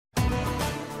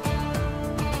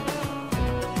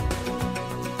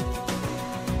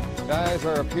Skies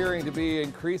are appearing to be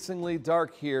increasingly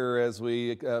dark here as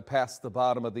we pass the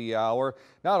bottom of the hour,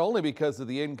 not only because of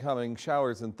the incoming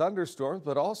showers and thunderstorms,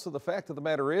 but also the fact of the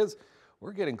matter is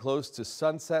we're getting close to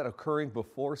sunset occurring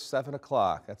before 7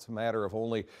 o'clock. That's a matter of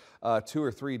only 2 or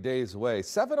 3 days away.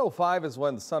 7:05 is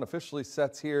when the sun officially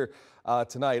sets here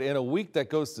tonight. In a week that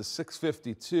goes to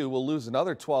 6:52, we'll lose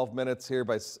another 12 minutes here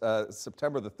by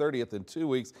September the 30th in 2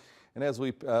 weeks. And as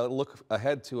we look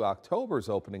ahead to October's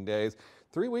opening days,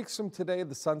 3 weeks from today,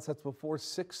 the sun sets before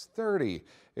 6:30.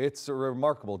 It's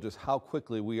remarkable just how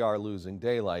quickly we are losing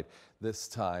daylight this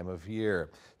time of year.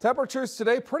 Temperatures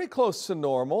today pretty close to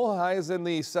normal. Highs in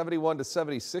the 71 to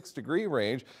 76 degree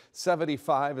range.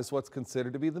 75 is what's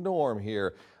considered to be the norm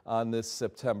here on this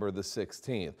September the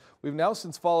 16th. We've now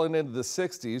since fallen into the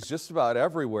 60s just about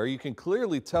everywhere. You can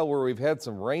clearly tell where we've had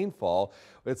some rainfall.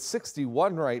 It's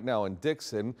 61 right now in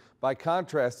Dixon. By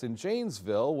contrast, in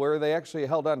Janesville, where they actually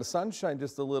held on to sunshine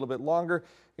just a little bit longer,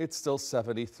 it's still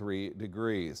 73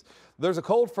 degrees. There's a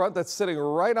cold front that's sitting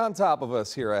right on top of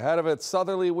us here. Ahead of it,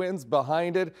 southerly winds,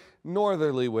 behind it,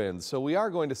 northerly winds. So we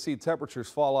are going to see temperatures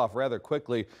fall off rather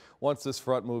quickly once this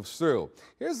front moves through.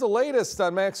 Here's the latest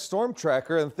on Max Storm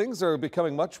Tracker, and things are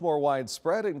becoming much more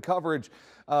widespread in coverage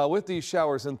with these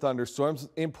showers and thunderstorms.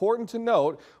 Important to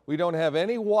note, we don't have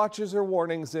any watches or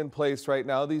warnings in place right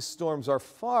now. These storms are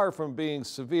far from being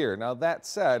severe. Now, that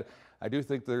said, I do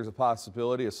think there's a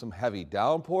possibility of some heavy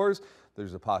downpours.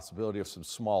 There's a possibility of some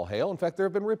small hail. In fact, there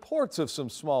have been reports of some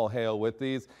small hail with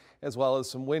these, as well as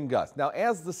some wind gusts. Now,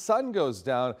 as the sun goes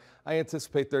down, I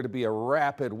anticipate there to be a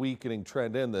rapid weakening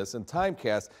trend in this, and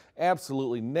Timecast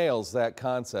absolutely nails that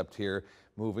concept here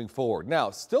moving forward.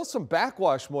 Now, still some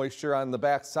backwash moisture on the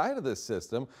back side of this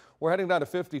system. We're heading down to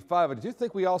 55. I do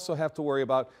think we also have to worry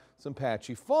about some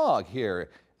patchy fog here,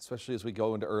 especially as we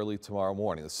go into early tomorrow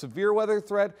morning. The severe weather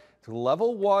threat to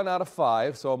level 1 out of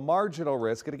 5, so a marginal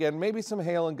risk. And again, maybe some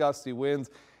hail and gusty winds.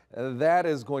 That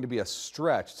is going to be a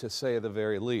stretch, to say the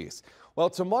very least. Well,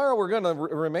 tomorrow we're going to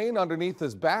remain underneath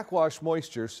this backwash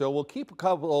moisture, so we'll keep a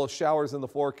couple of showers in the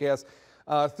forecast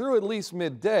through at least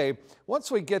midday. Once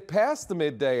we get past the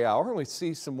midday hour and we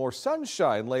see some more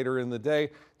sunshine later in the day,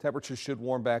 temperatures should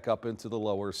warm back up into the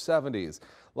lower 70s.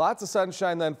 Lots of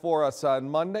sunshine then for us on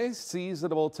Monday,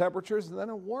 seasonable temperatures, and then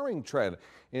a warming trend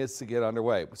is to get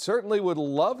underway. Certainly would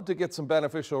love to get some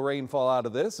beneficial rainfall out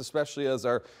of this, especially as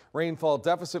our rainfall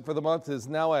deficit for the month is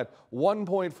now at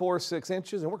 1.46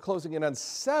 inches, and we're closing in on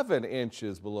 7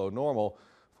 inches below normal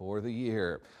for the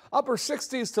year. Upper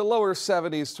 60s to lower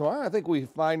 70s tomorrow. I think we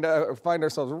find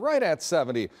ourselves right at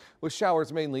 70 with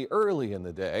showers mainly early in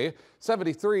the day.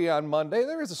 73 on Monday.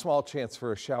 There is a small chance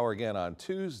for a shower again on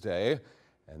Tuesday.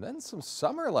 And then some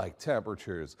summer-like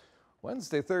temperatures.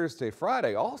 Wednesday, Thursday,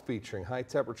 Friday, all featuring high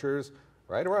temperatures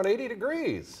right around 80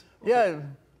 degrees. Yeah.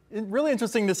 Really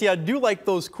interesting to see. I do like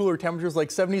those cooler temperatures, like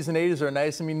 70s and 80s are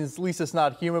nice. I mean, at least it's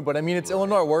not humid, but I mean, it's right.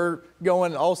 Illinois. We're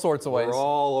going all sorts of ways. We're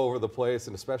all over the place,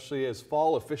 and especially as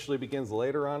fall officially begins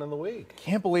later on in the week.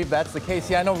 Can't believe that's the case.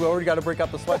 Yeah, I know we already got to break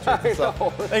out the sweatshirts and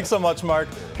stuff. Thanks so much, Mark.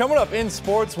 Coming up in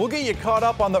sports, we'll get you caught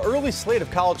up on the early slate of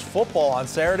college football on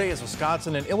Saturday as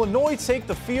Wisconsin and Illinois take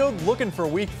the field looking for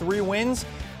Week 3 wins.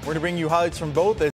 We're going to bring you highlights from both.